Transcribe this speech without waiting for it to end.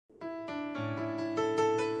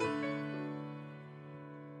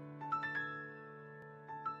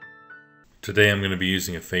Today I'm going to be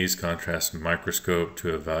using a phase contrast microscope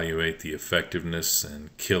to evaluate the effectiveness and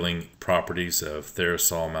killing properties of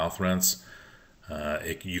TheraSol mouth rinse.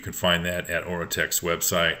 You can find that at Orotech's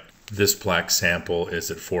website. This plaque sample is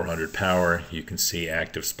at 400 power. You can see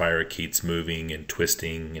active spirochetes moving and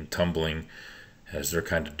twisting and tumbling as they're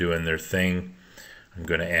kind of doing their thing. I'm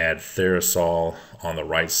going to add TheraSol on the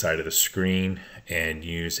right side of the screen and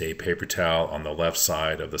use a paper towel on the left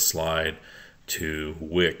side of the slide to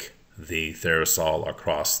wick the TheraSol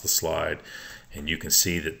across the slide, and you can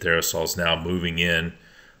see that TheraSol is now moving in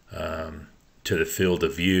to the field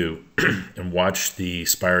of view and watch the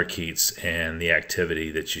spirochetes and the activity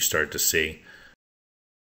that you start to see.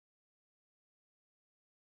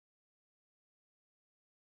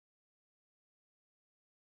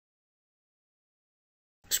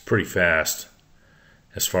 It's pretty fast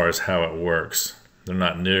as far as how it works. They're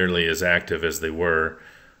not nearly as active as they were.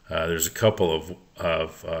 There's a couple of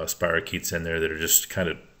spirochetes in there that are just kind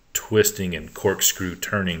of twisting and corkscrew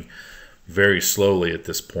turning very slowly at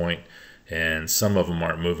this point, and some of them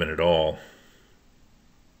aren't moving at all.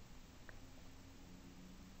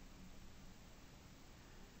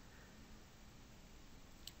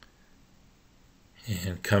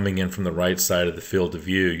 And coming in from the right side of the field of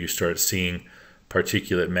view, you start seeing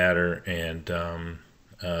particulate matter and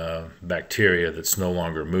bacteria that's no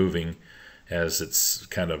longer moving as it's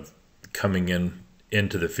kind of coming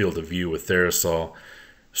into the field of view with TheraSol.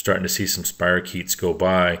 Starting to see some spirochetes go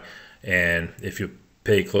by, and if you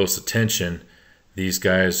pay close attention, these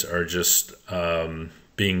guys are just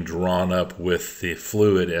being drawn up with the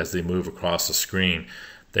fluid as they move across the screen.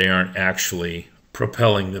 They aren't actually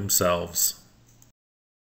propelling themselves.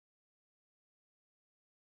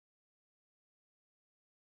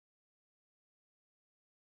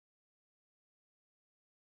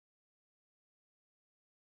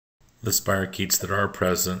 The spirochetes that are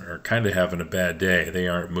present are kind of having a bad day. They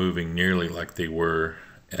aren't moving nearly like they were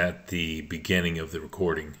at the beginning of the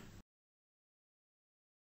recording.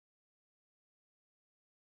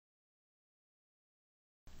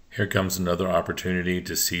 Here comes another opportunity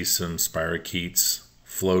to see some spirochetes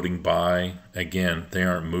floating by. Again, they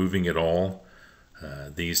aren't moving at all.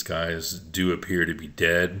 These guys do appear to be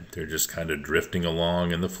dead. They're just kind of drifting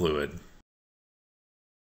along in the fluid.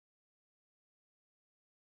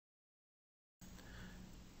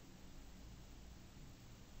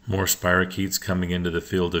 More spirochetes coming into the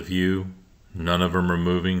field of view. None of them are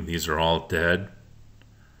moving. These are all dead.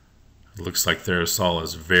 It looks like TheraSol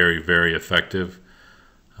is very, very effective.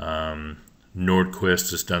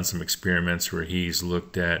 Nordquist has done some experiments where he's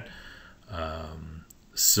looked at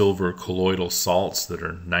silver colloidal salts that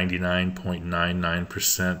are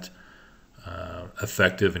 99.99%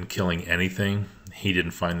 effective in killing anything. He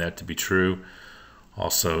didn't find that to be true.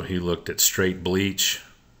 Also, he looked at straight bleach,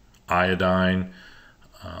 iodine,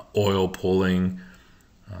 oil pulling,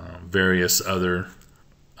 various other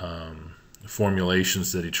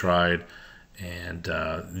formulations that he tried, and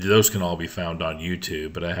those can all be found on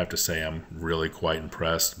YouTube. But I have to say I'm really quite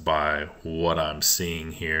impressed by what I'm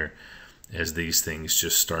seeing here as these things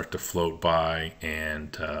just start to float by,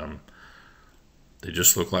 and they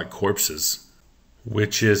just look like corpses,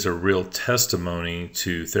 which is a real testimony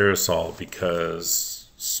to TheraSol because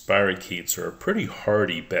spirochetes are a pretty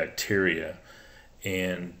hardy bacteria.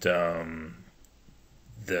 And the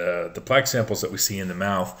plaque samples that we see in the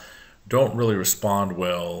mouth don't really respond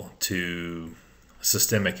well to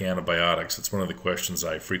systemic antibiotics. It's one of the questions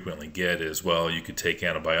I frequently get is, well, you could take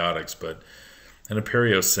antibiotics, but in a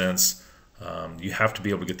perio sense, you have to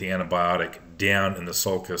be able to get the antibiotic down in the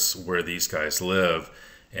sulcus where these guys live,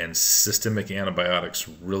 and systemic antibiotics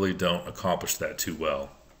really don't accomplish that too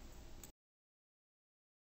well.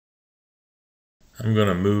 I'm going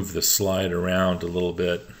to move the slide around a little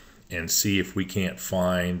bit and see if we can't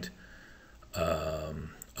find a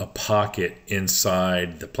pocket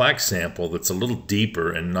inside the plaque sample that's a little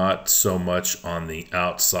deeper and not so much on the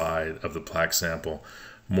outside of the plaque sample.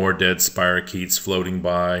 More dead spirochetes floating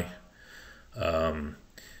by. And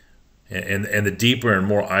the deeper and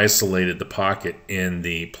more isolated the pocket in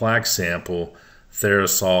the plaque sample,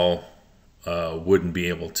 TheraSol wouldn't be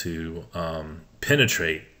able to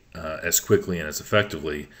penetrate as quickly and as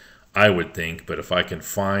effectively, I would think. But if I can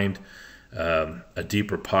find a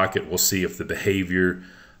deeper pocket, we'll see if the behavior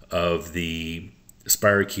of the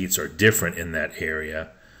spirochetes are different in that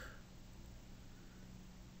area.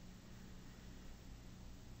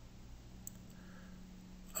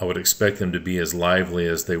 I would expect them to be as lively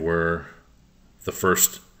as they were the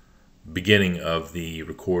first beginning of the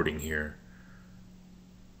recording here.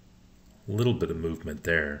 A little bit of movement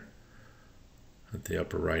there at the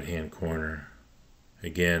upper right hand corner.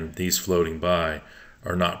 Again, these floating by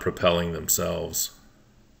are not propelling themselves.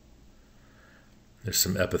 There's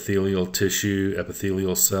some epithelial tissue,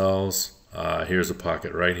 epithelial cells. Here's a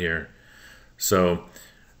pocket right here. So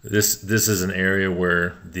this is an area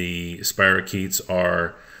where the spirochetes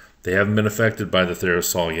they haven't been affected by the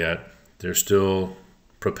TheraSol yet. They're still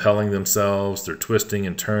propelling themselves. They're twisting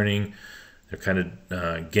and turning. They're kind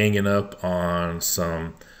of ganging up on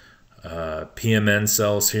some PMN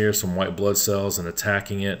cells here, some white blood cells, and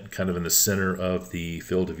attacking it kind of in the center of the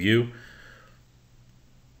field of view.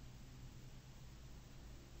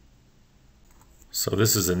 So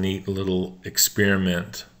this is a neat little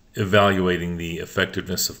experiment evaluating the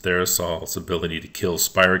effectiveness of TheraSol's ability to kill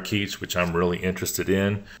spirochetes, which I'm really interested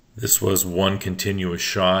in. This was one continuous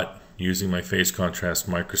shot using my phase contrast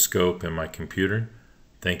microscope and my computer.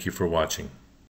 Thank you for watching.